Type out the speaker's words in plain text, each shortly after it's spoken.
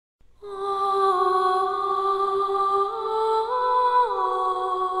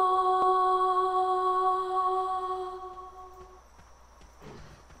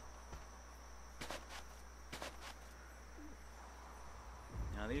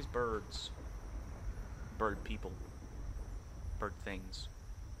these birds. Bird people. Bird things.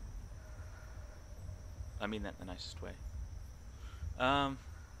 I mean that in the nicest way. I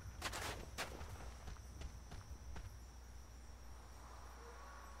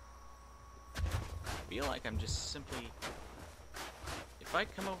feel like I'm just simply... If I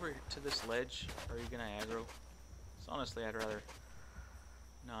come over to this ledge, are you gonna aggro? So honestly, I'd rather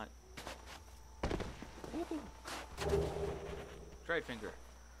not. Dried finger.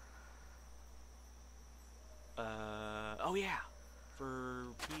 Oh yeah, for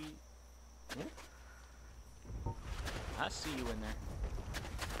P. I see you in there.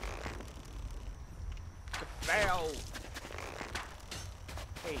 Kabow!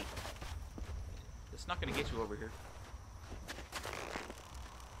 Hey, it's not gonna get you over here.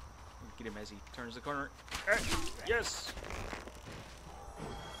 Get him as he turns the corner. Yes!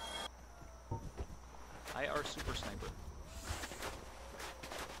 IR Super Sniper.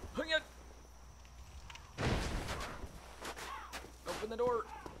 Hang Open the door!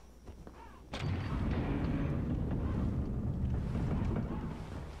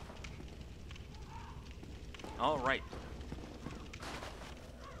 Alright.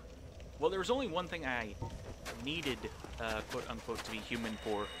 Well, there was only one thing I needed, quote-unquote, to be human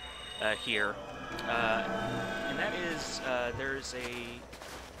for here. And that is, there's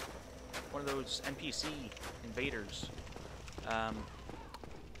one of those NPC invaders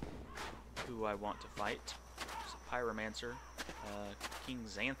who I want to fight. It's a pyromancer, King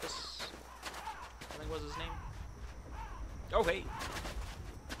Xanthus, I think was his name. Oh, hey!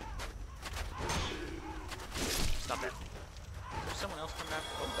 Stop that. Is there someone else coming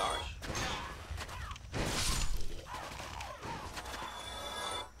after? Oh, gosh.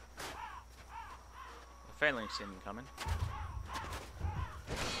 The Phalanx incoming.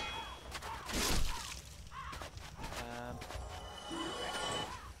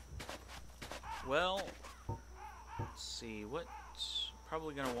 Well, let's see, what's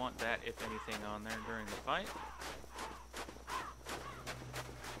probably going to want that, if anything, on there during the fight.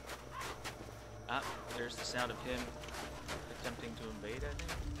 Ah, there's the sound of him attempting to invade, I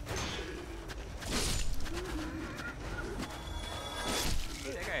think.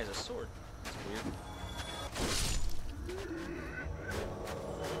 Hey, that guy has a sword. That's weird.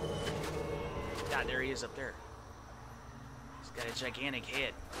 God, there he is up there. He's got a gigantic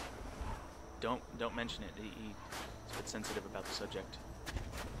head. Don't mention it. He's a bit sensitive about the subject.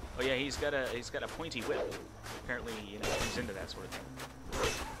 Oh yeah, he's got a pointy whip. Apparently, you know, he's into that sort of thing.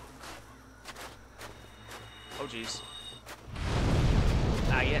 Oh jeez.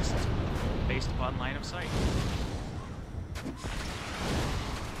 Ah yes, it's based upon line of sight.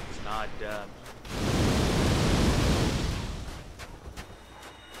 It's not.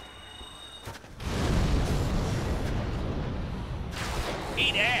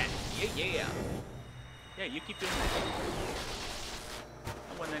 Eat that! Yeah. Yeah, you keep doing that.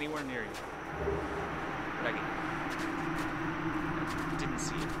 I wasn't anywhere near you. But I didn't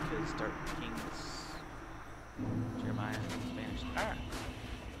see it because Dark King's Jeremiah vanished. Ah!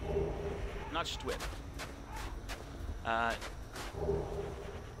 Notched whip.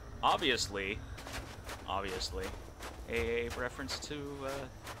 Obviously, a reference to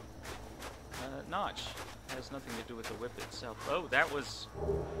Notch. Has nothing to do with the whip itself. Oh, that was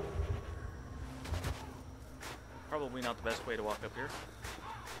probably not the best way to walk up here.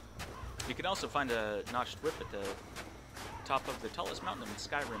 You can also find a notched whip at the top of the tallest mountain in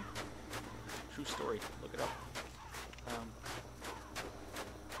Skyrim. True story. Look it up.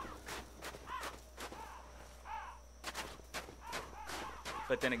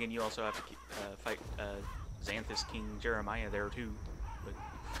 But then again, you also have to fight Xanthus King Jeremiah there too. But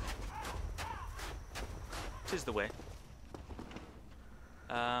 'tis the way.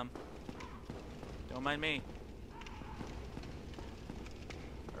 Don't mind me.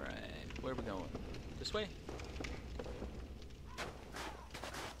 Alright, where are we going? This way?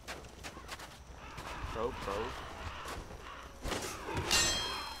 Probe.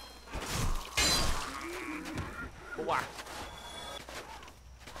 Whack.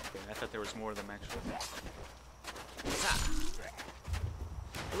 Okay, I thought there was more of them actually.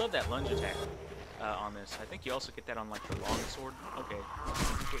 I love that lunge attack. On this. I think you also get that on like the long sword. Okay,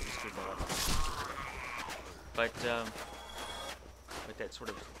 completely screwed that up. But that sort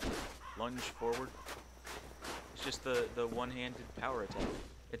of lunge forward. It's just the one-handed power attack.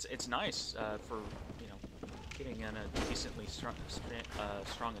 It's nice for, you know, getting in a decently strong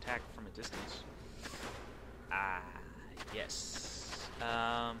attack from a distance. Ah, yes.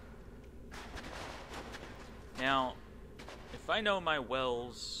 Now, if I know my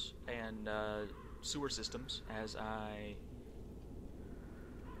wells and sewer systems as I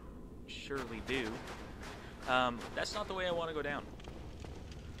surely do. That's not the way I want to go down.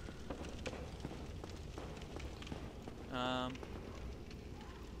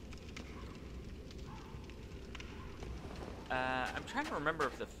 I'm trying to remember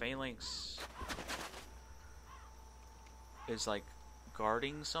if the Phalanx is like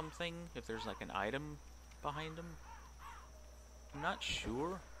guarding something, if there's like an item behind him. I'm not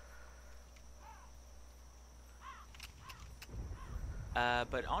sure.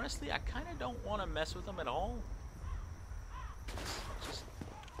 But honestly, I kind of don't want to mess with them at all. Just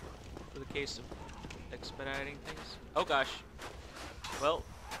for the case of expediting things. Oh gosh. Well.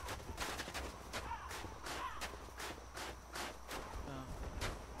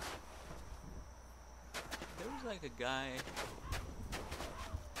 There was like a guy.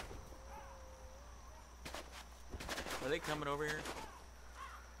 Are they coming over here?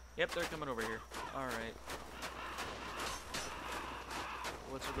 Yep, they're coming over here. Alright.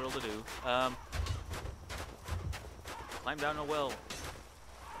 What's a girl to do? Climb down a well.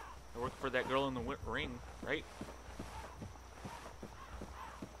 I work for that girl in the ring, right?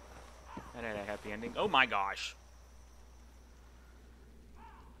 That had a happy ending. Oh my gosh!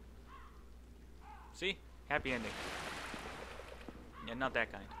 See? Happy ending. Yeah, not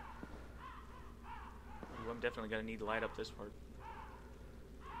that kind. Ooh, I'm definitely gonna need to light up this part.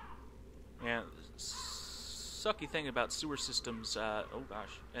 Yeah, sucky thing about sewer systems, oh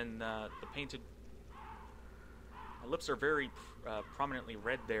gosh, and the painted... My lips are very prominently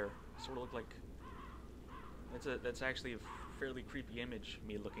red there. Sort of look like... That's actually a fairly creepy image,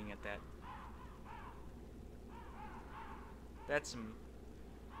 me looking at that. That's some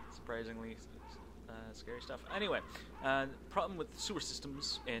surprisingly scary stuff. Anyway, problem with sewer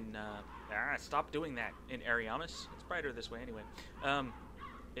systems in... stop doing that in Ariamis. It's brighter this way anyway.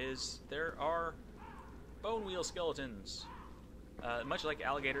 Is there are bone wheel skeletons. Much like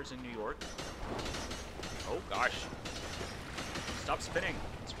alligators in New York. Oh gosh. Stop spinning.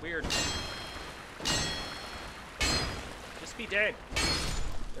 It's weird. Just be dead.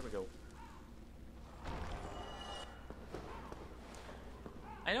 There we go.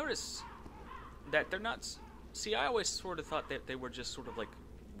 I notice that they're not... See, I always sort of thought that they were just sort of like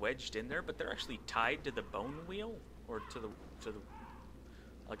wedged in there, but they're actually tied to the bone wheel, or to the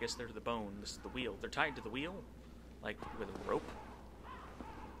I guess they're the bone. This is the wheel. They're tied to the wheel, like with a rope.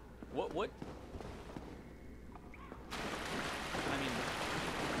 What? I mean,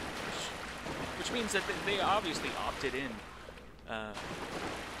 which means that they obviously opted in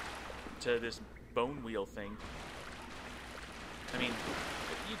to this bone wheel thing. I mean,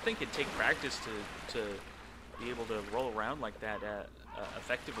 you'd think it'd take practice to be able to roll around like that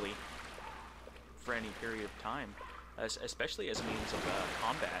effectively for any period of time. Especially as a means of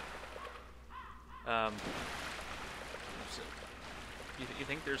combat. So you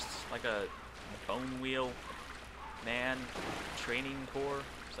think there's like a bone wheel man training corps?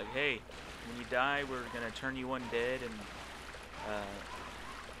 It's like, hey, when you die, we're gonna turn you undead and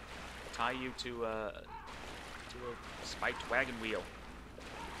tie you to a spiked wagon wheel.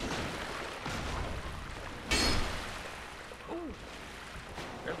 Ooh,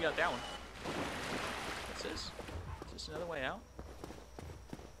 barely got that one. What's this? Another way out?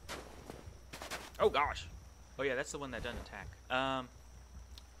 Oh gosh! Oh yeah, that's the one that doesn't attack.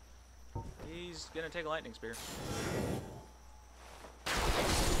 He's gonna take a lightning spear.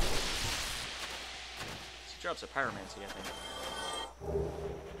 He drops a pyromancy, I think.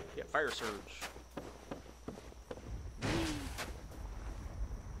 Yeah, fire surge. That's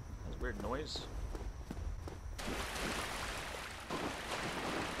a weird noise.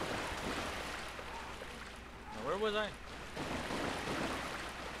 Where was I?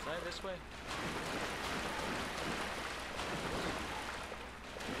 Was I this way?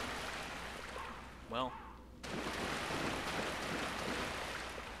 Well.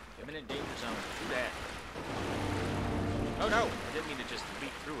 Imminent danger zone. Do that. Oh no! I didn't mean to just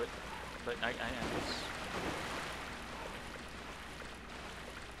beat through it. But I was...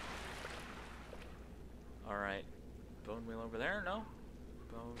 Alright. Bone wheel over there? No?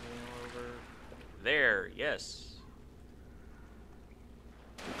 Bone wheel over... There, yes.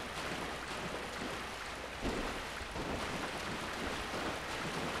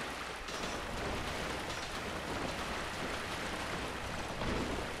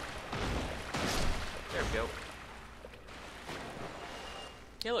 There we go.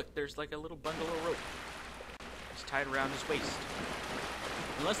 Yeah, look, there's like a little bundle of rope. It's tied around his waist.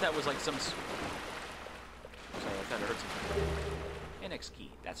 Unless that was like some... Sorry, I thought I heard something. NX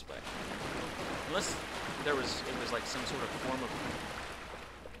key, that's what I... Unless it was like some sort of form of...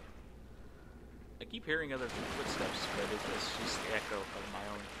 I keep hearing other footsteps, but it's just the echo of my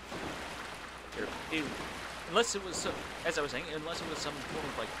own. Ew. Unless it was, as I was saying, unless it was some form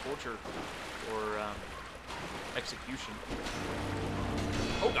of, like, torture or, execution.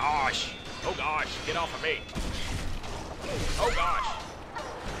 Oh, gosh! Oh, gosh! Get off of me! Oh, gosh!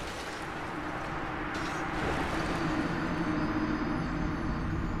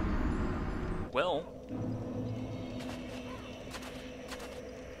 Well...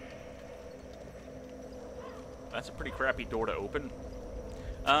 that's a pretty crappy door to open.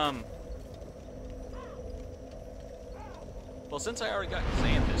 Well, since I already got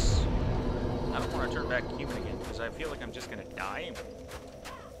Xanthus, I don't want to turn back human again, because I feel like I'm just going to die.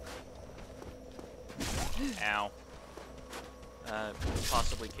 Ow.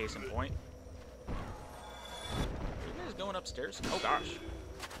 Possibly case in point. Are you guys going upstairs? Oh, gosh.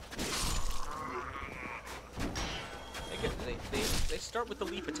 They start with the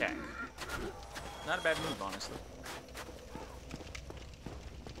leap attack. Not a bad move, honestly.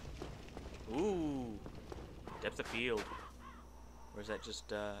 Ooh. Depth of field. Or is that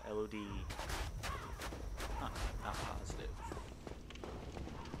just LOD? Huh, not positive.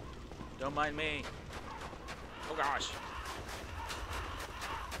 Don't mind me. Oh gosh.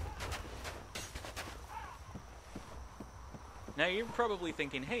 Now you're probably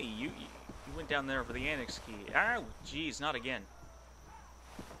thinking, hey, you went down there for the annex key. Ah, geez, not again.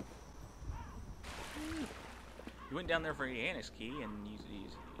 You went down there for the annex key and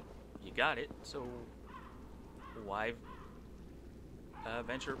you got it, so why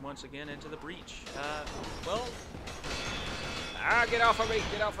venture once again into the breach? Well, get off of me,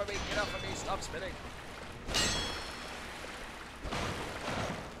 get off of me, get off of me, stop spinning.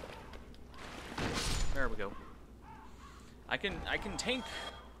 There we go. I can tank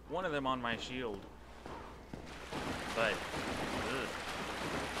one of them on my shield, but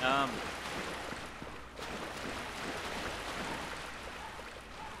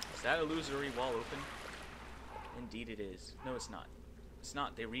is that illusory wall open? Indeed it is. No, it's not. It's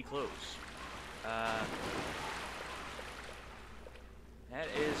not. They reclose. That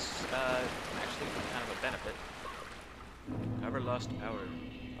is actually kind of a benefit. Cover lost power.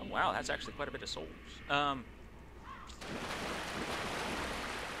 Oh wow, that's actually quite a bit of souls.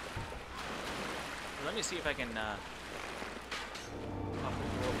 Let me see if I can pop the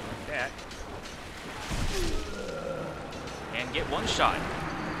door open like that. And get one shot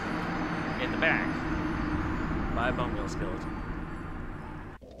in the back by a bone wheel skeleton.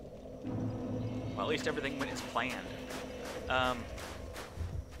 Well, at least everything went as planned.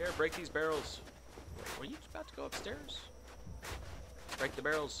 Here, break these barrels. Were you about to go upstairs? Break the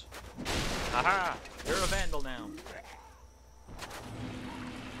barrels. Haha! You're a vandal now.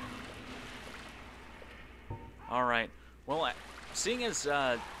 Alright. Well, seeing as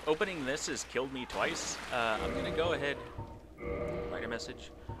opening this has killed me twice, I'm going to go ahead, write a message.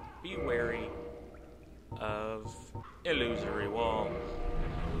 Be wary of illusory wall.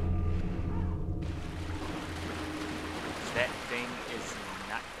 That thing is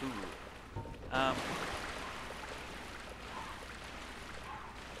not cool.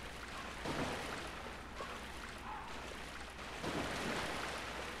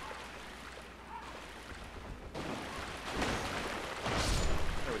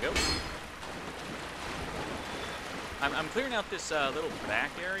 There we go. I'm clearing out this little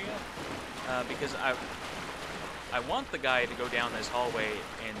back area because I want the guy to go down this hallway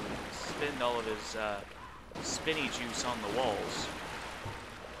and spend all of his spinny juice on the walls.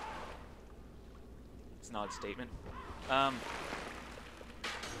 It's an odd statement.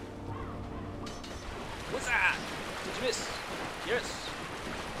 What's that? Did you miss? Yes.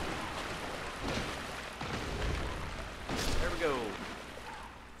 There we go.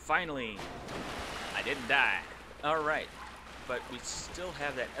 Finally, I didn't die. All right, but we still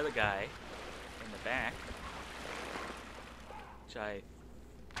have that other guy in the back, which I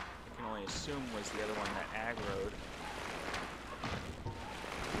can only assume was the other one that aggroed.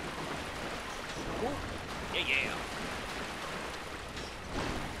 Ooh. Yeah, yeah.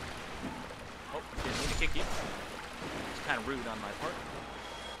 Oh, didn't mean to kick you. It's kind of rude on my part.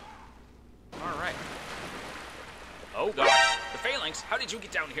 Alright. Oh, gosh. The Phalanx, how did you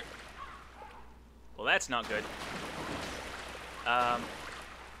get down here? Well, that's not good. Oh,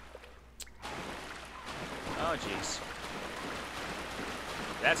 jeez.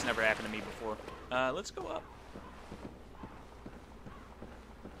 That's never happened to me before. Let's go up.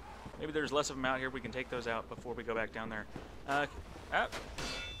 Maybe there's less of them out here. We can take those out before we go back down there.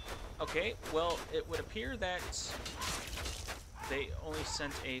 Okay, well, it would appear that they only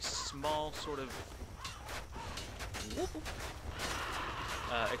sent a small sort of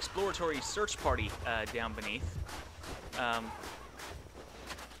exploratory search party down beneath.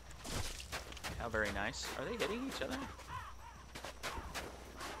 How very nice. Are they hitting each other?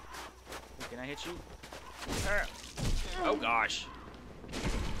 Can I hit you? Oh gosh.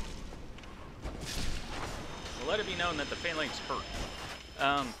 Well, let it be known that the Phalanx hurt.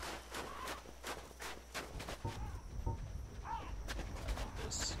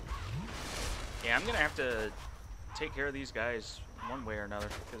 Yeah, I'm gonna have to take care of these guys one way or another,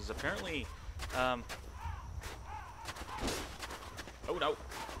 because apparently, oh no.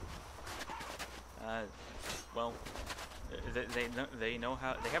 Well, they know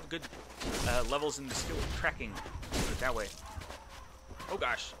how, they have good levels in the skill of tracking, put it that way. Oh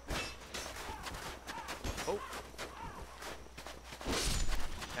gosh. Oh.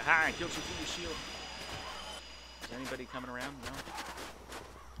 Haha, I killed you through your shield. Is anybody coming around? No.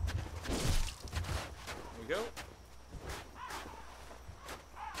 There we go.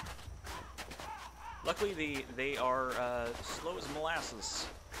 Luckily, they are slow as molasses.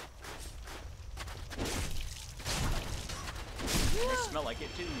 And they smell like it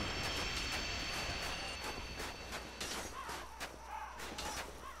too.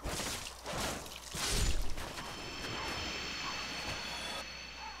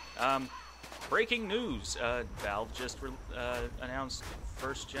 Breaking news. Valve just announced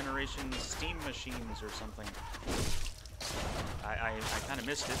first generation Steam machines or something. I kind of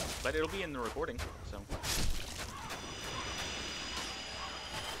missed it, but it'll be in the recording, so.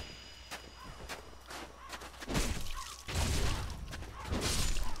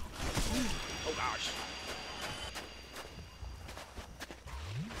 Oh gosh.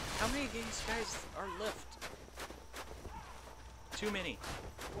 How many of these guys are left? Too many.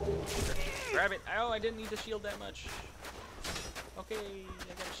 Grab it. Oh, I didn't need to shield that much. Okay,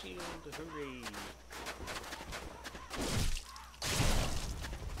 I got a shield. Hooray.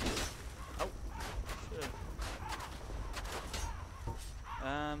 Oh. Sure.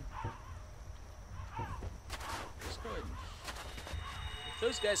 Let's go ahead. If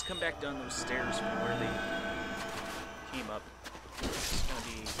those guys come back down those stairs from where they came up, it's gonna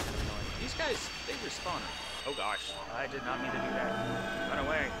be kind of annoying. These guys, they respawn. Oh gosh, I did not mean to do that.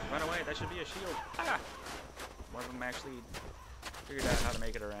 Run away, that should be a shield. Ah! One of them actually figured out how to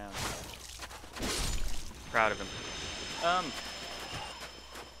make it around. Proud of him.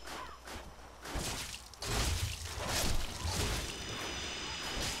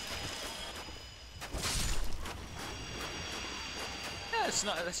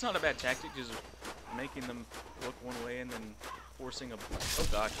 Yeah, that's not a bad tactic, just making them look one way and then forcing a, oh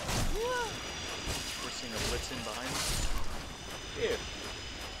gosh. Forcing a blitz in behind me. Yeah.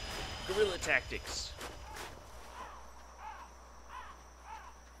 Guerrilla tactics.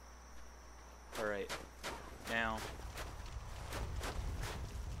 Alright. Now.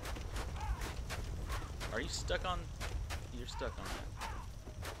 Are you stuck on? You're stuck on that.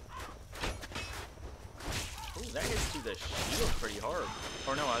 Ooh, that hits through the shield pretty hard.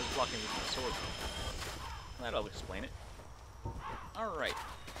 Or no, I was blocking with my sword. That'll explain it. Alright.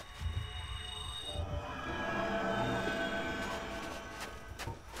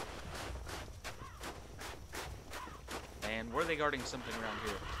 And were they guarding something around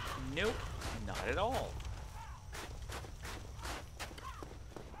here? Nope, not at all.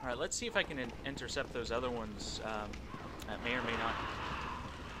 Alright, let's see if I can intercept those other ones that may or may not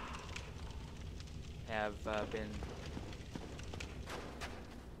have been...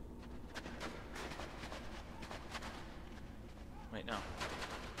 Wait, no.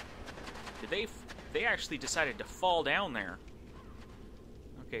 Did they actually decided to fall down there.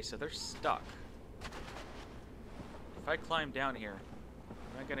 Okay, so they're stuck. If I climb down here,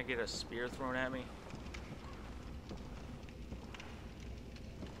 am I gonna get a spear thrown at me?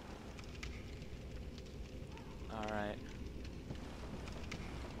 Alright.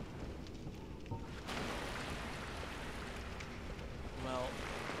 Well,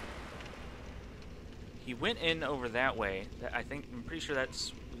 he went in over that way. I'm pretty sure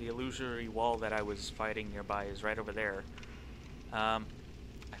that's the illusory wall that I was fighting nearby is right over there. I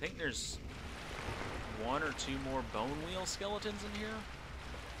think there's one or two more bone wheel skeletons in here.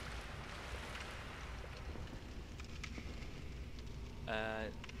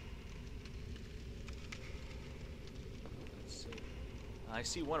 Let's see. I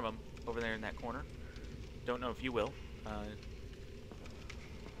see one of them over there in that corner. Don't know if you will.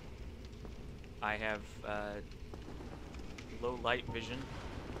 I have low light vision.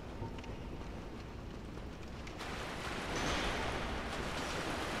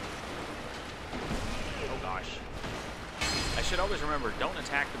 Oh gosh. I should always remember, don't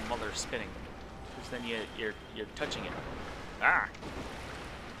attack them while they're spinning, because then you're touching it. Ah!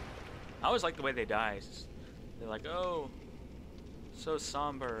 I always like the way they die. They're like, oh, so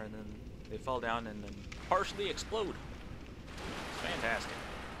somber, and then They fall down and then partially explode. It's fantastic.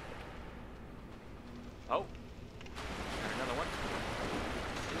 Oh. Got another one.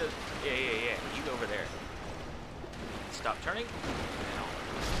 Yeah. You go over there. Stop turning. And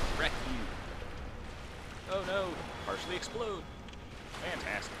I'll wreck you. Oh no. Partially explode.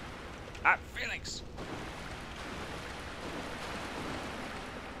 Fantastic. Ah, Phalanx!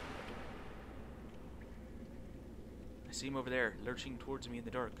 I see him over there, lurching towards me in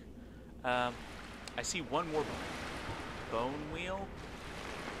the dark. I see one more bone wheel.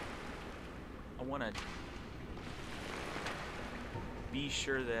 I want to be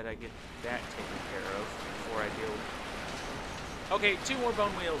sure that I get that taken care of before I deal. Okay, 2 more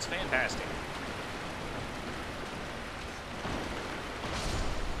bone wheels. Fantastic.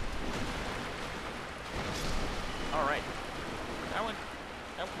 All right. That one.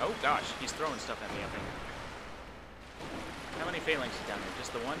 Oh gosh, he's throwing stuff at me, I think. How many phalanxes down there?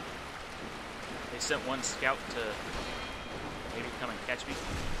 Just the one? They sent one scout to maybe come and catch me.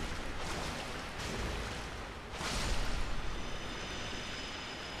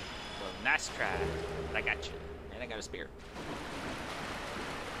 Well, nice try. But I got you. And I got a spear.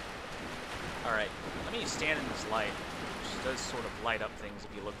 Alright, let me stand in this light, which does sort of light up things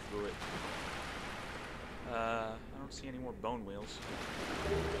if you look through it. I don't see any more bone wheels.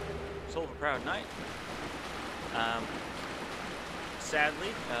 Soul of a Proud Knight.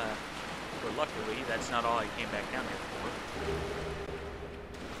 Sadly, or luckily, that's not all I came back down here for.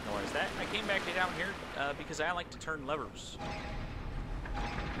 Nor is that. I came back down here because I like to turn levers.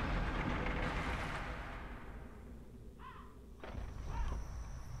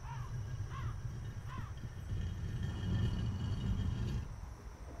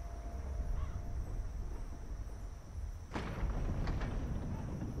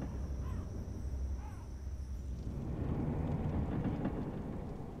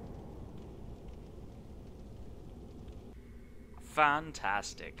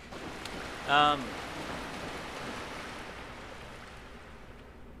 Fantastic.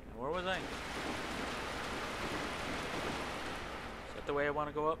 Where was I? Is that the way I want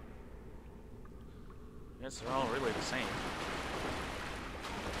to go up? I guess they're all really the same.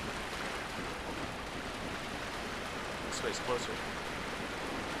 This way's closer,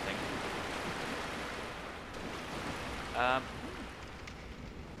 I think.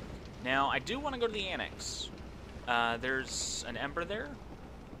 Now, I do want to go to the annex. There's an ember there,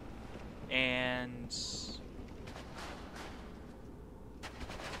 and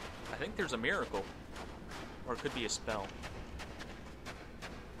I think there's a miracle, or it could be a spell.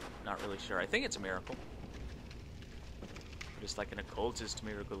 Not really sure. I think it's a miracle. Just like an occultist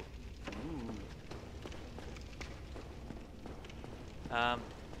miracle. Ooh.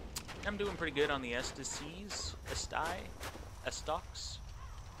 I'm doing pretty good on the Estices, Estox.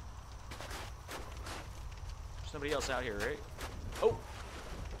 Somebody else out here, right? Oh!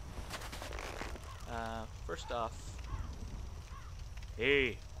 First off...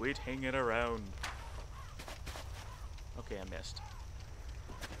 Hey, quit hanging around. Okay, I missed.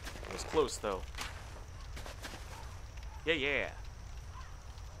 It was close, though. Yeah.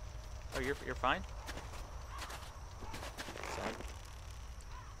 Oh, you're fine? Sad.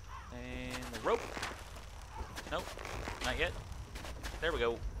 And the rope. Nope, not yet. There we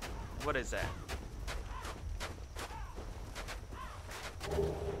go. What is that?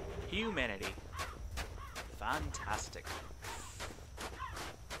 Humanity. Fantastic.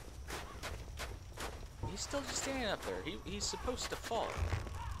 He's still just standing up there. He's supposed to fall.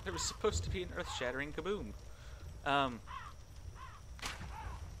 There was supposed to be an earth-shattering kaboom. Okay,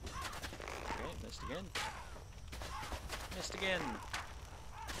 missed again. Missed again.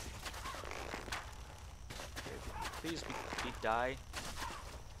 Okay, please be die.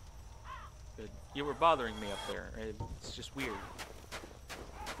 Good. You were bothering me up there. It's just weird.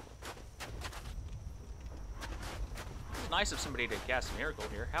 It's nice of somebody to cast a miracle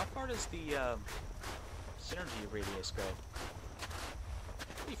here. How far does the synergy radius go?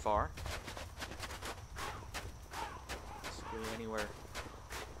 Pretty far. Basically anywhere.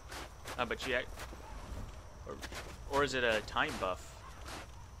 But yet, or is it a time buff?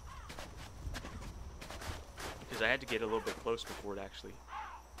 Because I had to get a little bit close before it actually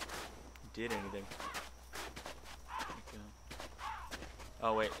did anything. Okay.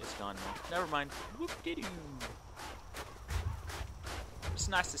 Oh wait, it's gone now. Never mind. Whoop-de-doo. It's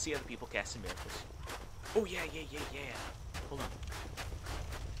nice to see other people casting miracles. Oh yeah. Hold on.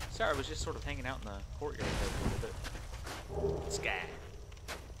 Sorry, I was just sort of hanging out in the courtyard there for a little bit. This guy.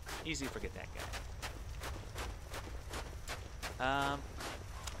 Easy to forget that guy.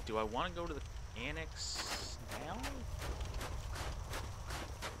 Do I want to go to the annex now?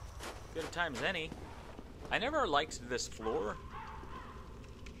 good a time as any. I never liked this floor,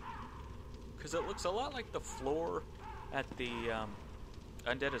 because it looks a lot like the floor at the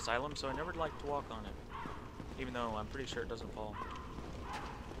Undead Asylum, so I never liked to walk on it. Even though I'm pretty sure it doesn't fall.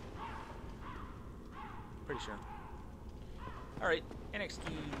 Pretty sure. Alright, NX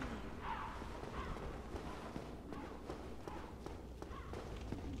key.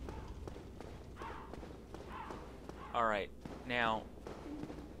 Alright, now...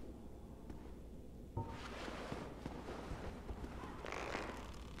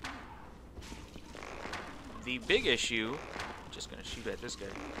 the big issue... I'm just gonna shoot at this guy.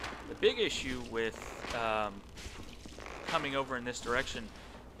 The big issue with coming over in this direction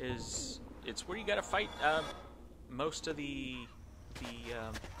is it's where you gotta fight most of the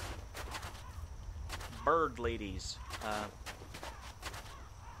bird ladies. I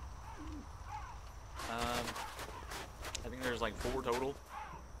think there's like 4 total.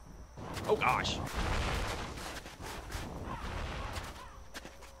 Oh gosh!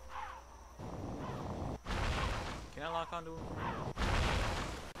 Can I lock onto him?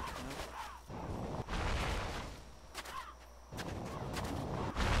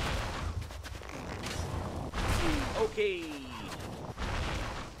 No. Okay.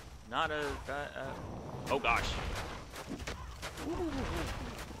 Not a. Oh gosh.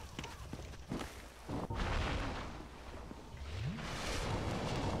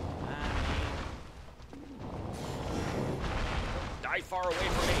 Die far away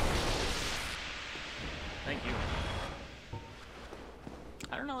from me. Thank you.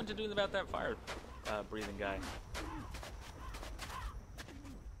 I don't know what to do about that fire breathing guy.